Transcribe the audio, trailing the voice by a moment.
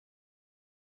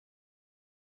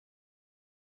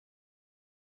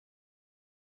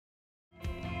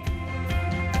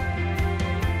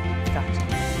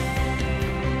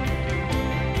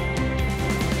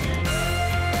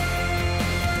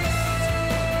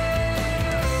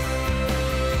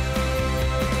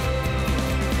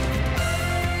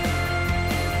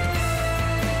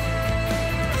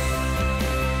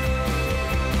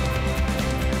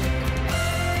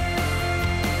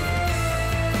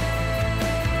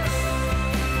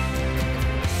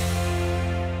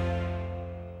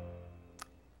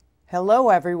Hello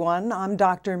everyone, I'm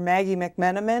Dr. Maggie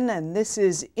McMenamin and this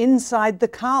is Inside the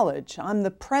College. I'm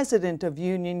the president of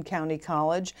Union County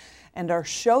College and our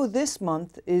show this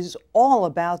month is all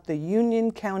about the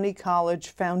Union County College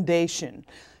Foundation.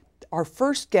 Our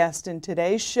first guest in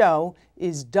today's show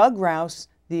is Doug Rouse,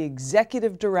 the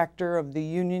Executive Director of the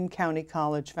Union County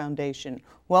College Foundation.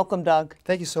 Welcome, Doug.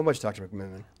 Thank you so much, Dr.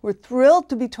 McMenamin. We're thrilled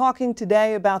to be talking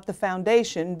today about the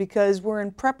foundation because we're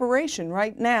in preparation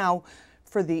right now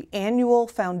for the annual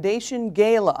Foundation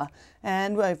Gala.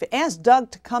 And I've asked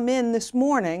Doug to come in this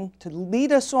morning to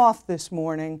lead us off this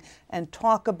morning and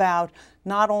talk about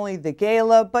not only the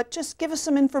gala, but just give us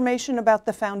some information about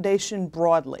the foundation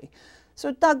broadly.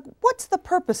 So Doug, what's the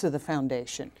purpose of the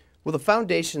foundation? Well, the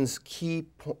foundation's key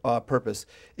purpose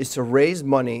is to raise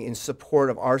money in support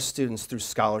of our students through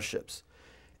scholarships.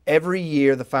 Every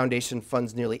year, the foundation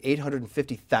funds nearly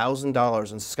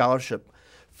 $850,000 in scholarship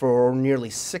for nearly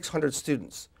 600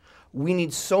 students. We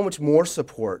need so much more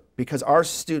support because our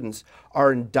students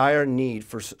are in dire need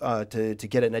to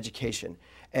get an education.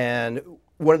 And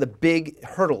one of the big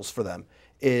hurdles for them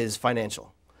is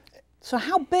financial. So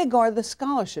how big are the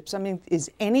scholarships? I mean, is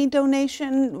any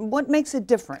donation, what makes a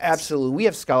difference? Absolutely. We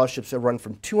have scholarships that run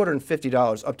from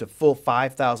 $250 up to full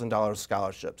 $5,000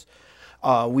 scholarships.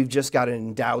 We've just got an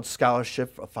endowed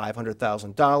scholarship of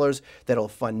 $500,000 that'll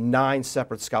fund 9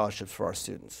 separate scholarships for our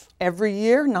students. Every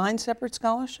year, 9 separate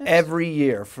scholarships? Every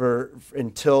year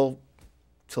until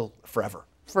forever.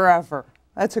 Forever.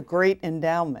 That's a great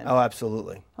endowment. Oh,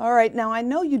 absolutely. All right. Now, I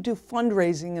know you do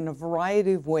fundraising in a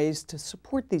variety of ways to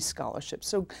support these scholarships.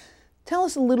 So tell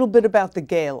us a little bit about the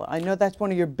gala. I know that's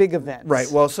one of your big events. Right.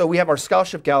 Well, so we have our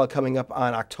scholarship gala coming up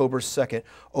on October 2nd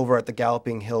over at the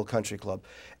Galloping Hill Country Club.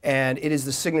 And it is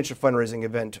the signature fundraising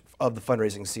event of the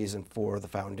fundraising season for the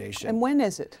foundation. And when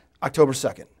is it? October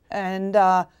 2nd. And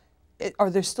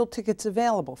are there still tickets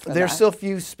available for that? There's still a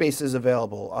few spaces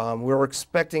available. We're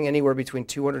expecting anywhere between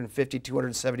 250,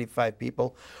 275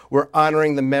 people. We're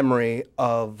honoring the memory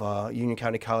of Union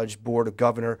County College Board of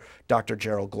Governor, Dr.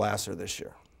 Gerald Glasser this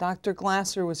year. Dr.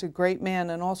 Glasser was a great man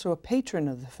and also a patron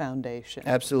of the foundation.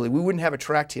 Absolutely. We wouldn't have a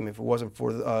track team if it wasn't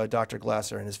for Dr.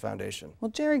 Glasser and his foundation. Well,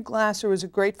 Jerry Glasser was a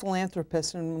great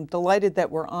philanthropist, and I'm delighted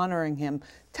that we're honoring him.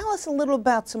 Tell us a little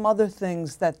about some other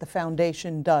things that the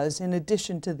foundation does in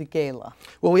addition to the gala.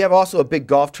 Well, we have also a big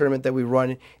golf tournament that we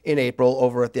run in April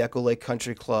over at the Echo Lake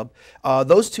Country Club.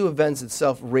 Those two events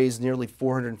itself raised nearly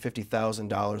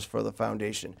 $450,000 for the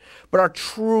foundation. But our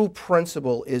true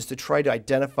principle is to try to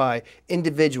identify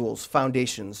individuals,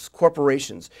 foundations,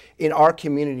 corporations in our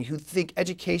community who think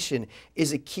education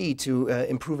is a key to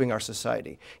improving our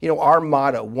society. You know, our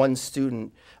motto, one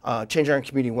student, changing our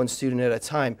community one student at a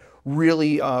time,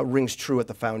 really rings true at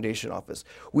the foundation office.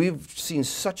 We've seen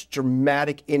such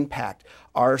dramatic impact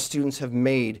our students have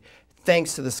made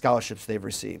thanks to the scholarships they've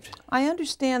received. I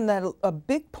understand that a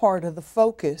big part of the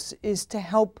focus is to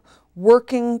help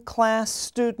working class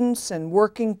students and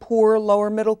working poor, lower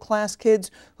middle class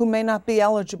kids who may not be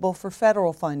eligible for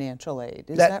federal financial aid.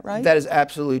 Is that right? That is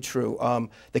absolutely true.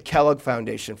 The Kellogg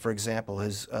Foundation, for example,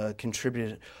 has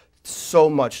contributed so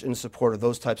much in support of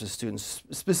those types of students,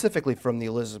 specifically from the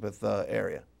Elizabeth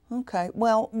area. Okay.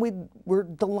 Well, we're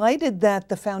delighted that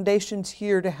the foundation's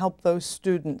here to help those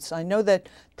students. I know that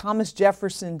Thomas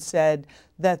Jefferson said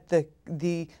that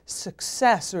the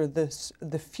success or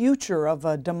the future of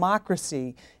a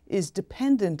democracy is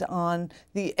dependent on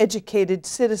the educated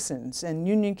citizens, and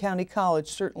Union County College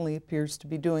certainly appears to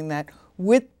be doing that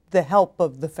with the help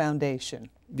of the foundation.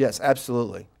 Yes,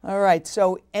 absolutely. All right,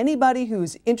 so anybody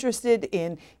who's interested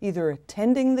in either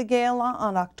attending the gala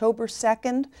on October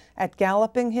 2nd at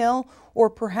Galloping Hill or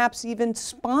perhaps even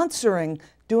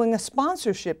doing a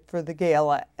sponsorship for the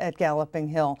gala at Galloping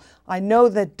Hill, I know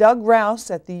that Doug Rouse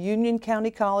at the Union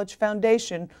County College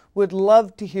Foundation would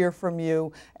love to hear from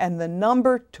you, and the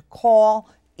number to call,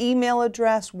 email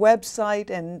address, website,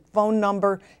 and phone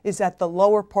number is at the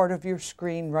lower part of your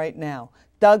screen right now.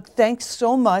 Doug, thanks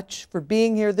so much for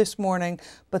being here this morning,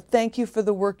 but thank you for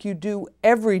the work you do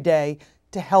every day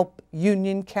to help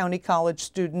Union County College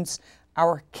students,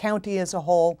 our county as a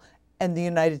whole, and the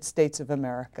United States of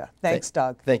America. Thanks,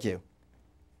 Doug. Thank you.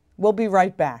 We'll be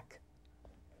right back.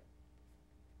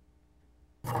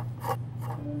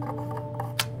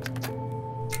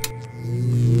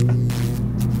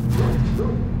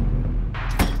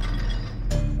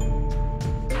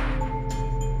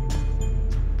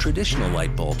 Traditional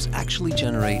light bulbs actually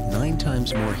generate 9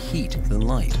 times more heat than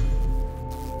light.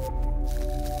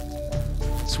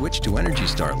 Switch to Energy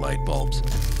Star light bulbs,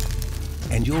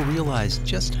 and you'll realize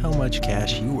just how much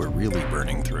cash you were really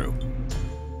burning through.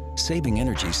 Saving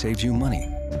energy saves you money.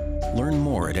 Learn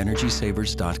more at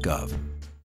EnergySavers.gov.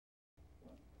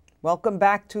 Welcome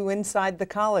back to Inside the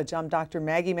College. I'm Dr.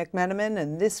 Maggie McMenamin,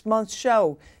 and this month's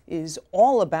show is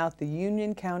all about the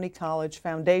Union County College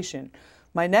Foundation.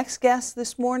 My next guest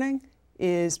this morning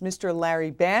is Mr.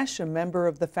 Larry Bash, a member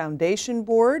of the Foundation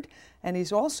Board, and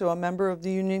he's also a member of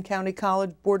the Union County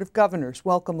College Board of Governors.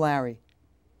 Welcome, Larry.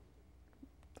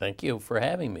 Thank you for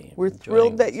having me. We're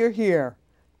thrilled that you're here.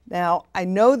 Now, I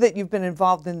know that you've been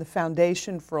involved in the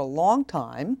foundation for a long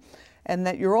time, and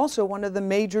that you're also one of the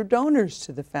major donors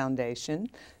to the foundation.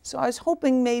 So I was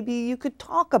hoping maybe you could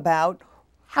talk about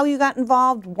how you got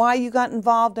involved, why you got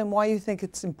involved, and why you think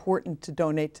it's important to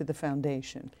donate to the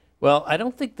foundation. Well, I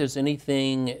don't think there's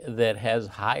anything that has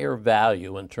higher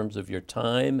value in terms of your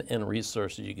time and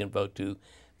resources you can devote to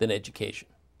than education.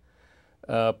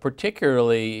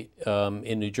 Particularly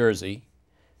in New Jersey,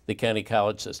 the county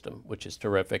college system, which is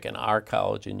terrific, and our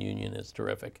college in Union is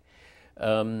terrific.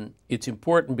 It's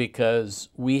important because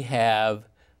we have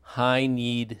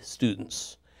high-need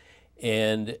students,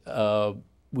 and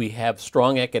we have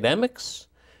strong academics,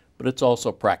 but it's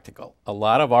also practical. A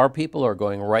lot of our people are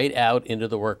going right out into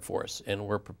the workforce, and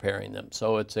we're preparing them.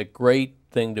 So it's a great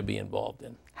thing to be involved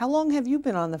in. How long have you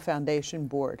been on the foundation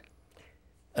board?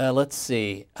 Let's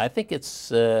see. I think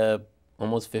it's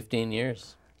almost 15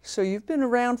 years. So you've been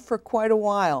around for quite a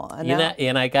while.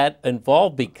 And I got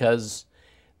involved because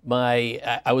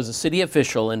I was a city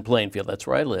official in Plainfield. That's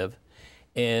where I live.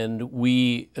 And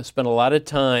we spent a lot of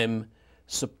time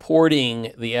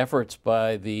supporting the efforts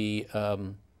by the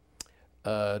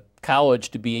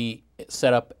college to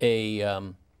set up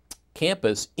a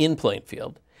campus in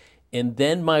Plainfield. And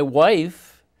then my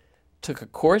wife took a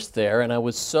course there, and I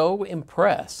was so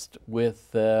impressed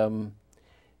with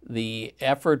the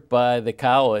effort by the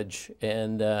college,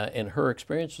 and her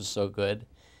experience was so good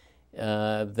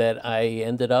that I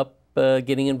ended up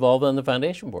getting involved on the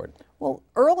foundation board. Well,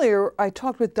 earlier I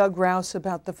talked with Doug Rouse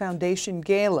about the Foundation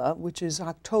Gala, which is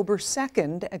October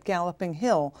 2nd at Galloping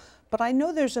Hill. But I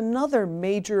know there's another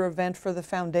major event for the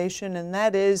foundation, and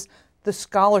that is the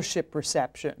scholarship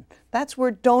reception. That's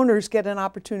where donors get an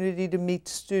opportunity to meet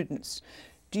students.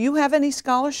 Do you have any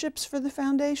scholarships for the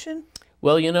foundation?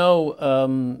 Well, you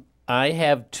know, I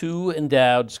have 2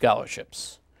 endowed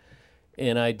scholarships,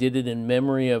 and I did it in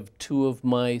memory of 2 of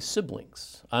my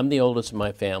siblings. I'm the oldest in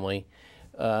my family,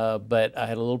 but I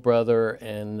had a little brother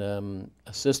and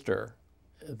a sister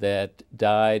that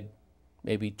died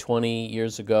maybe 20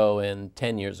 years ago and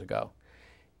 10 years ago.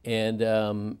 And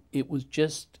it was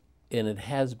just, and it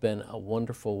has been a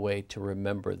wonderful way to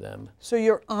remember them. So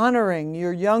you're honoring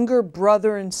your younger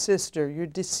brother and sister, your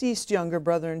deceased younger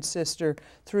brother and sister,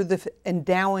 through the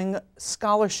endowing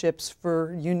scholarships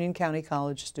for Union County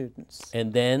College students.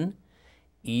 And then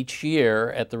each year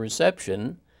at the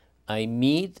reception, I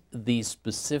meet these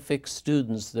specific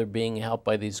students that are being helped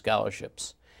by these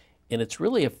scholarships. And it's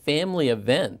really a family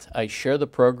event. I share the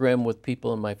program with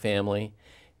people in my family,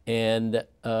 and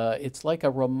it's like a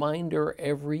reminder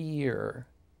every year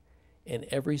and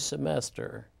every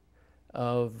semester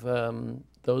of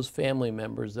those family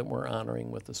members that we're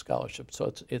honoring with the scholarship.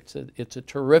 So it's a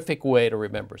terrific way to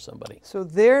remember somebody. So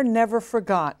they're never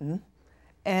forgotten,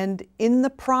 and in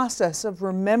the process of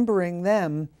remembering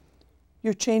them,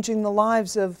 you're changing the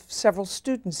lives of several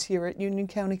students here at Union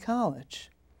County College.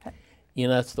 You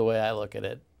know, that's the way I look at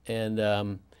it.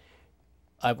 And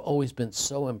I've always been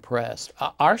so impressed.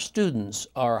 Our students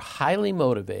are highly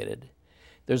motivated.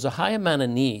 There's a high amount of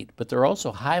need, but they're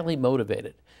also highly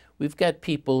motivated. We've got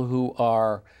people who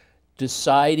are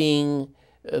deciding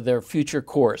their future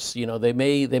course. You know, they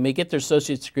may get their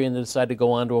associate's degree and they decide to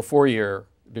go on to a 4-year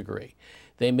degree.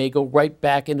 They may go right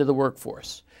back into the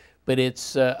workforce. But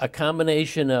it's a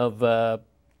combination of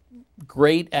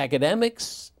great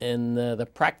academics and the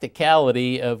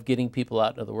practicality of getting people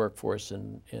out into the workforce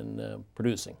and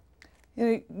producing.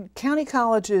 You know, county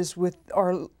colleges with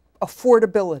our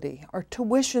affordability, our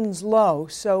tuition's low,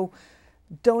 so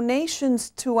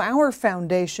donations to our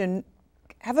foundation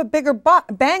have a bigger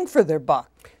bang for their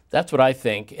buck. That's what I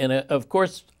think. And of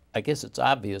course, I guess it's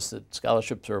obvious that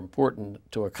scholarships are important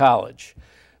to a college.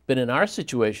 But in our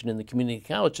situation in the community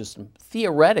college system,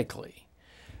 theoretically,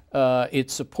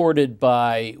 it's supported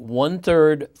by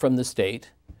 1/3 from the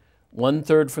state,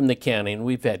 1/3 from the county, and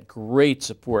we've had great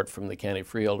support from the county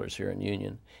freeholders here in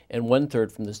Union, and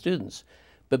 1/3 from the students.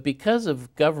 But because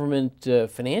of government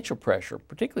financial pressure,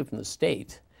 particularly from the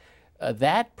state,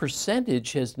 that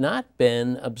percentage has not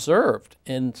been observed,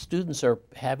 and students are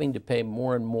having to pay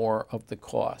more and more of the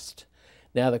cost.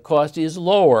 Now, the cost is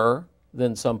lower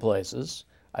than some places.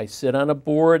 I sit on a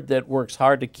board that works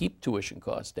hard to keep tuition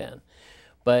costs down.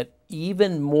 But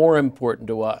even more important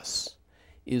to us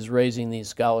is raising these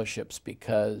scholarships,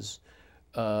 because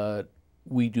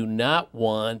we do not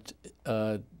want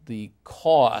the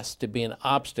cost to be an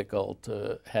obstacle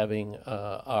to having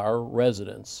our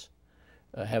residents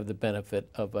have the benefit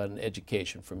of an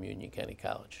education from Union County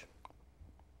College.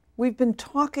 We've been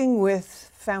talking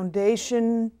with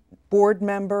foundation board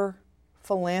member,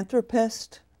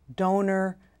 philanthropist,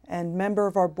 donor, and member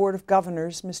of our Board of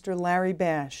Governors, Mr. Larry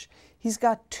Bash. He's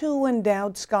got 2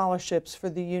 endowed scholarships for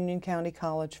the Union County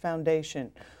College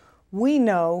Foundation. We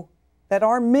know that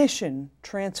our mission,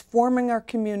 transforming our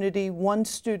community one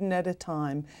student at a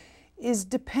time, is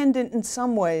dependent in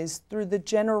some ways through the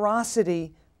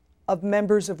generosity of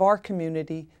members of our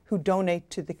community who donate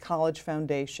to the College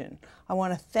Foundation. I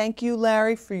want to thank you,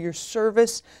 Larry, for your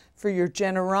service, for your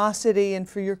generosity, and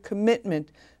for your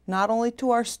commitment, not only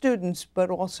to our students, but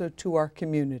also to our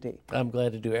community. I'm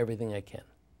glad to do everything I can.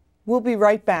 We'll be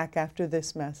right back after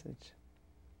this message.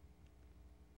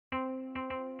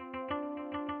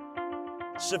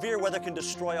 Severe weather can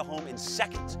destroy a home in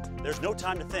seconds. There's no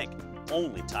time to think,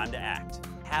 only time to act.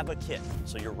 Have a kit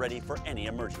so you're ready for any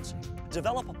emergency.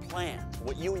 Develop a plan for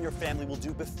what you and your family will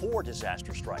do before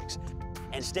disaster strikes.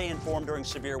 And stay informed during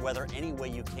severe weather any way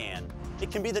you can.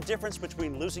 It can be the difference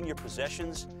between losing your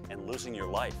possessions and losing your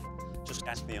life. Just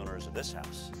ask the owners of this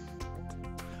house.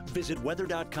 Visit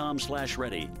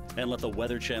weather.com/ready and let the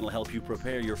Weather Channel help you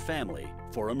prepare your family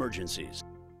for emergencies.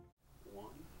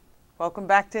 Welcome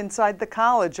back to Inside the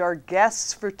College. Our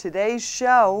guests for today's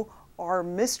show are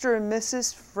Mr. and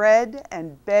Mrs. Fred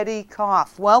and Betty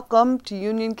Koff. Welcome to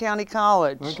Union County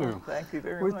College. Thank you. Thank you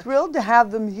very We're much. thrilled to have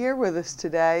them here with us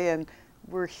today, and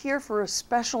we're here for a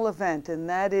special event, and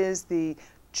that is the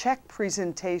check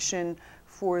presentation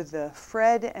for the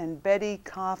Fred and Betty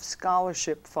Koff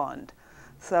Scholarship Fund.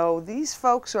 So these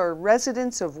folks are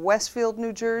residents of Westfield,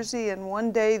 New Jersey, and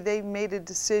one day they made a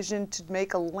decision to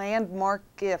make a landmark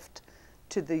gift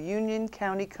to the Union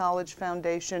County College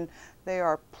Foundation. They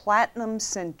are Platinum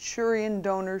Centurion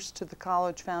donors to the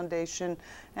College Foundation,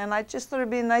 and I just thought it'd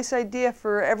be a nice idea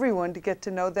for everyone to get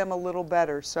to know them a little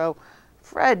better. So,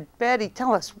 Fred, Betty,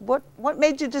 tell us, what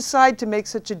made you decide to make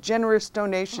such a generous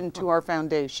donation to our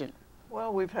foundation?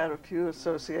 Well, we've had a few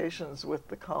associations with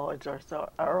the college,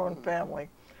 our own family,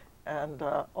 and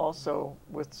also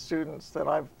with students that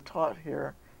I've taught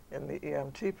here in the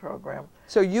EMT program.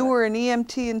 So you were an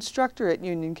EMT instructor at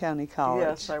Union County College?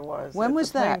 Yes, I was. When at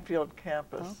was the that? Plainfield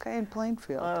campus. Okay, in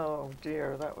Plainfield. Oh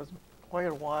dear, that was quite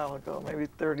a while ago, maybe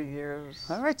 30 years.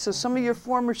 All right, so some of your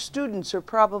former students are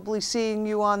probably seeing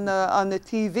you on the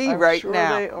TV I'm right sure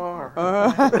now. they are.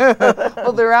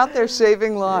 Well, they're out there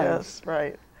saving lives. Yes,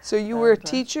 right. So you were a And,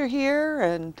 teacher here,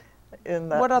 and In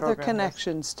that what other program, yes.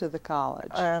 connections to the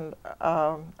college? And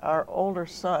our older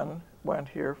son went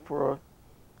here for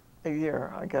a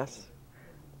year, I guess,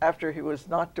 after he was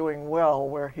not doing well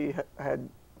where he had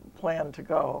planned to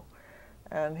go.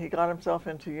 And he got himself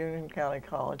into Union County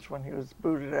College when he was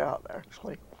booted out,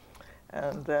 actually.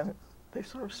 And then they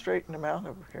sort of straightened him out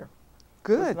over here.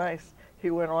 It was Good. nice. He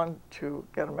went on to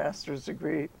get a master's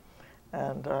degree,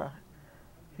 and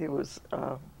he was,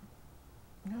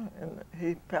 and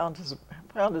he found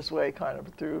his way kind of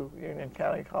through Union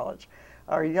County College.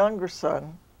 Our younger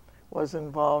son was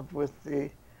involved with the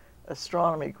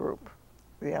astronomy group,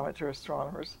 the amateur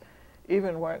astronomers,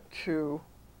 even went to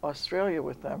Australia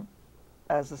with them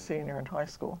as a senior in high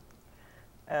school.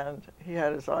 And he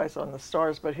had his eyes on the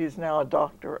stars, but he's now a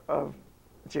doctor of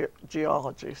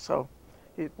geology, so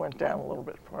he went down a little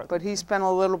bit farther. But he spent a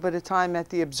little bit of time at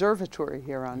the observatory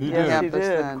here on He campus did. Yes, he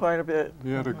did, then. quite a bit.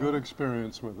 He had a good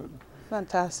experience with it.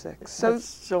 Fantastic. So That's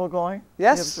still going?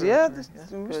 yes, The yeah, observatory,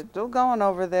 yeah, we're good. still going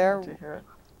over there. Good to hear it.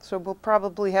 So we'll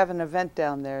probably have an event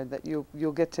down there that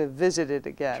you'll get to visit it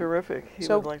again. Terrific. He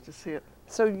So- would like to see it.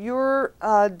 So your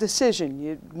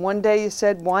decision, one day you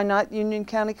said, why not Union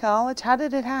County College? How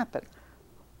did it happen?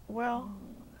 Well,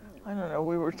 I don't know.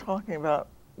 We were talking about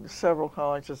several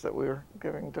colleges that we were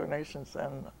giving donations,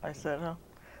 and I said, oh,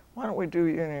 why don't we do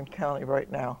Union County right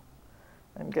now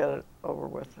and get it over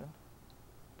with and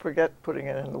forget putting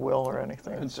it in the will or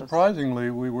anything. And Just- surprisingly,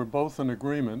 we were both in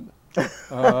agreement.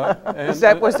 Was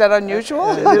that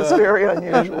unusual? It is very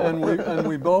unusual. And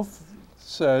we both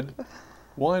said,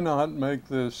 why not make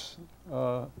this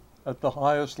at the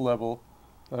highest level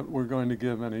that we're going to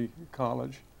give any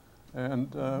college?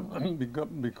 And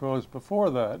because before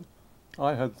that,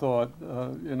 I had thought,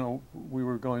 we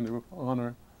were going to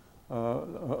honor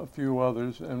a few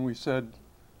others, and we said,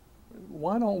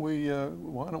 why don't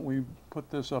we put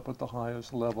this up at the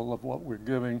highest level of what we're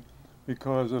giving,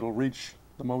 because it'll reach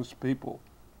the most people,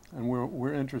 and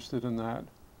we're interested in that.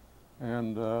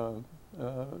 And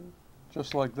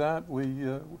just like that,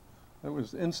 it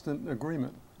was instant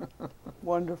agreement.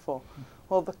 Wonderful.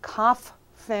 Well, the Koff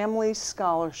Family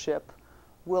Scholarship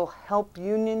will help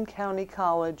Union County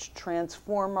College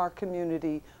transform our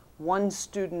community one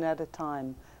student at a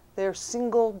time. Their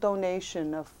single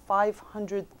donation of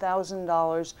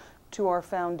 $500,000 to our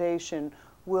foundation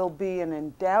will be an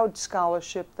endowed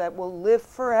scholarship that will live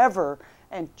forever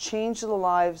and change the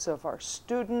lives of our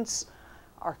students,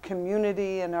 our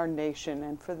community, and our nation.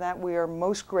 And for that, we are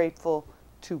most grateful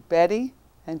to Betty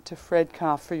and to Fred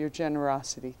Koff for your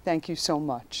generosity. Thank you so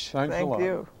much. Thanks a lot. Thank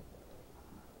you.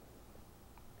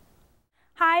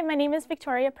 Hi, my name is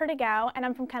Victoria Perdigao, and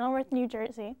I'm from Kenilworth, New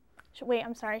Jersey. Wait,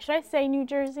 I'm sorry, should I say New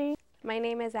Jersey? My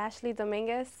name is Ashley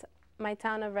Dominguez. My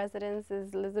town of residence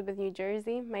is Elizabeth, New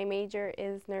Jersey. My major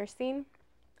is nursing.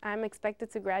 I'm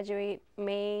expected to graduate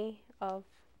May of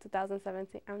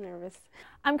 2017. I'm nervous.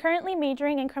 I'm currently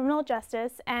majoring in criminal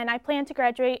justice, and I plan to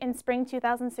graduate in spring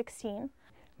 2016.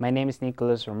 My name is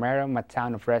Nicholas Romero. My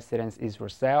town of residence is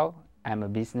Roselle. I'm a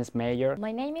business major.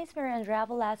 My name is Maria Andrea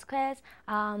Velasquez.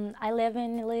 I live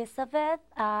in Elizabeth.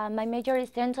 My major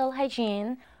is dental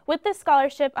hygiene. With this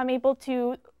scholarship, I'm able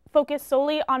to focus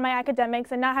solely on my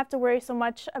academics and not have to worry so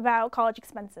much about college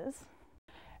expenses.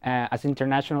 As an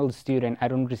international student, I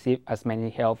don't receive as many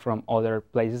help from other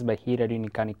places, but here at Union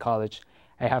County College,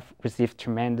 I have received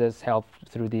tremendous help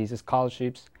through these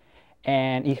scholarships.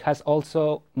 And it has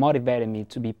also motivated me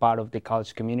to be part of the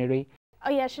college community.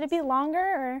 Oh yeah, should it be longer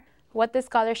or? What this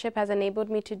scholarship has enabled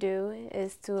me to do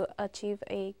is to achieve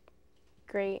a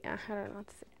great, I don't know what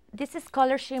to say. This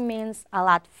scholarship means a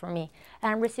lot for me,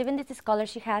 and receiving this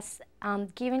scholarship has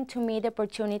given to me the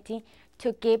opportunity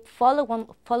to keep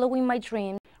following my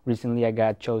dream. Recently, I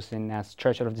got chosen as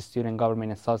treasurer of the Student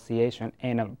Government Association,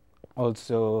 and I'm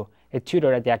also a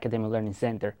tutor at the Academic Learning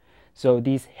Center. So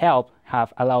these help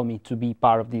have allowed me to be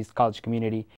part of this college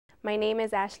community. My name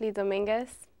is Ashley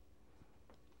Dominguez.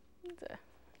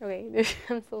 Okay,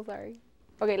 I'm so sorry.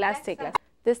 Okay, last take.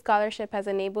 This scholarship has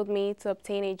enabled me to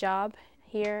obtain a job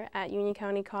here at Union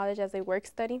County College as a work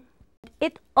study.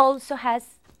 It also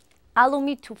has allowed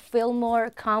me to feel more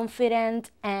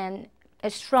confident and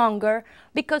stronger,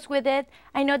 because with it,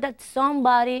 I know that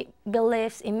somebody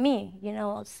believes in me, you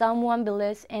know, someone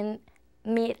believes in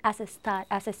me as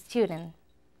a student.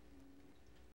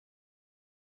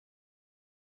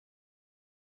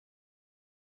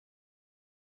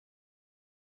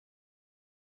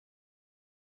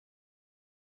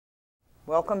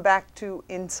 Welcome back to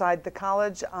Inside the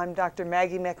College. I'm Dr.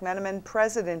 Maggie McMenamin,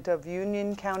 president of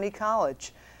Union County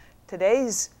College.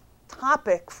 Today's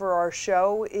topic for our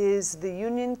show is the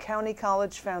Union County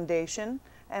College Foundation,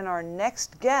 and our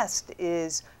next guest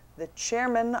is the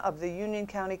chairman of the Union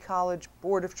County College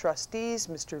Board of Trustees,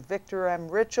 Mr. Victor M.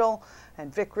 Ritchell.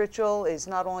 And Vic Ritchell is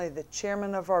not only the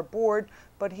chairman of our board,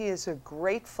 but he is a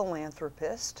great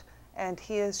philanthropist, and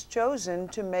he has chosen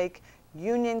to make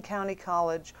Union County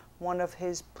College one of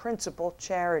his principal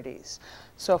charities.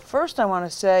 So first I want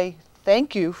to say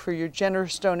thank you for your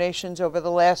generous donations over the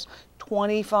last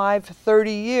 25,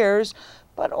 30 years,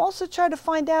 but also try to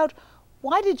find out,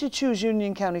 why did you choose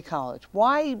Union County College?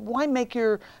 Why make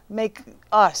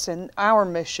us and our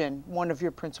mission one of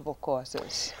your principal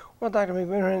causes? Well, Dr.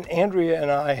 McMenamin, Andrea and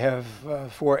I have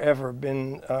forever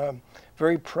been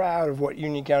very proud of what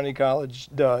Union County College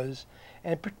does,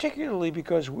 and particularly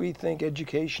because we think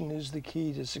education is the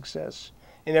key to success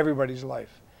in everybody's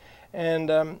life.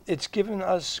 And it's given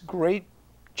us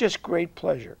just great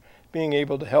pleasure being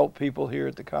able to help people here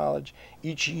at the college.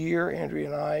 Each year, Andrea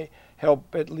and I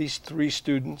help at least 3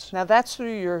 students. Now that's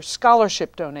through your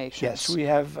scholarship donations. Yes, we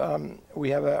have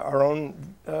our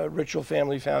own Ritchell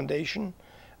Family Foundation.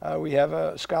 We have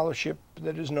a scholarship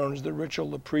that is known as the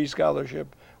Ritchell-Lepre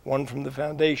Scholarship, one from the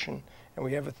foundation, and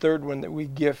we have a third one that we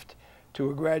gift to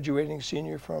a graduating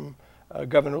senior from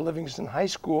Governor Livingston High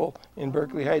School in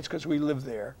Berkeley Heights, because we live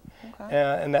there. Okay.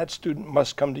 And that student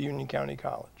must come to Union County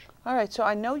College. All right, so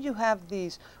I know you have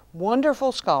these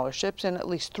wonderful scholarships, and at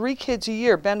least 3 kids a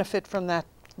year benefit from that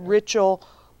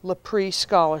Ritchell-Lepre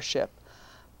Scholarship.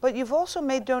 But you've also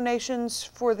made donations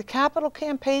for the capital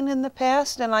campaign in the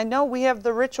past, and I know we have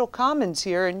the Ritchell Commons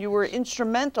here, and you were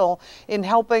instrumental in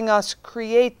helping us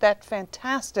create that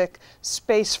fantastic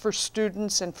space for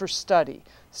students and for study.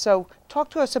 So talk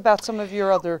to us about some of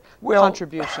your other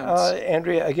contributions.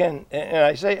 Andrea, again,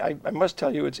 and I must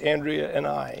tell you, it's Andrea and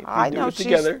I. We do it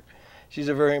together. She's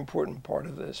a very important part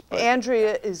of this. But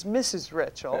Andrea is Mrs.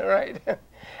 Ritchell. Right.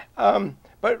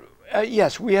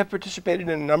 Yes, we have participated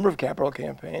in a number of capital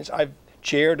campaigns. I've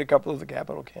chaired a couple of the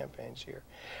capital campaigns here.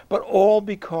 But all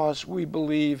because we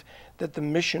believe that the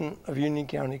mission of Union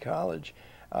County College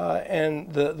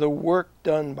and the work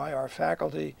done by our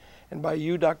faculty and by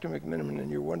you, Dr. McMiniman, and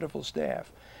your wonderful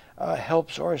staff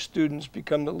helps our students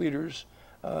become the leaders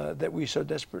that we so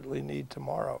desperately need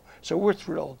tomorrow. So we're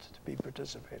thrilled to be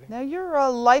participating. Now, you're a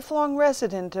lifelong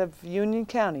resident of Union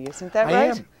County, isn't that I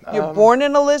right? am. You're born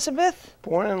in Elizabeth?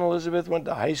 Born in Elizabeth, went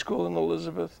to high school in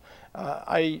Elizabeth.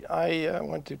 I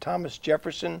went to Thomas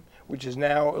Jefferson, which is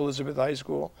now Elizabeth High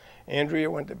School. Andrea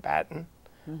went to Baton.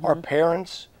 Our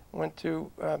parents went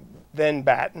to then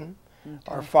Baton.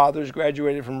 Our fathers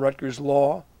graduated from Rutgers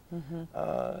Law.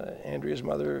 Andrea's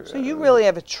mother. So you really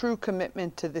have a true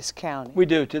commitment to this county. We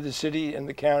do, to the city and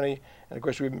the county. And of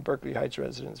course, we've been Berkeley Heights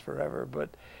residents forever. But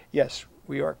yes,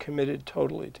 we are committed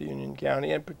totally to Union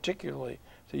County and particularly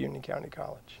to Union County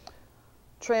College.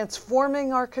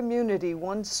 Transforming our community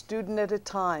one student at a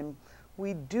time.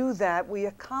 We do that, we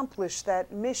accomplish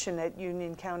that mission at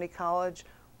Union County College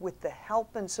with the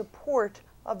help and support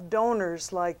of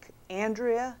donors like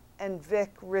Andrea and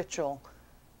Vic Ritchell,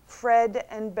 Fred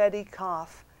and Betty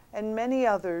Koff, and many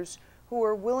others who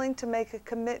are willing to make a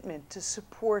commitment to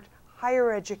support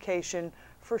higher education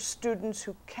for students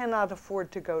who cannot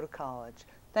afford to go to college.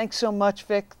 Thanks so much,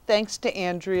 Vic. Thanks to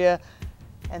Andrea.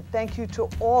 And thank you to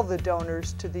all the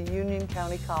donors to the Union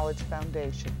County College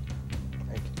Foundation.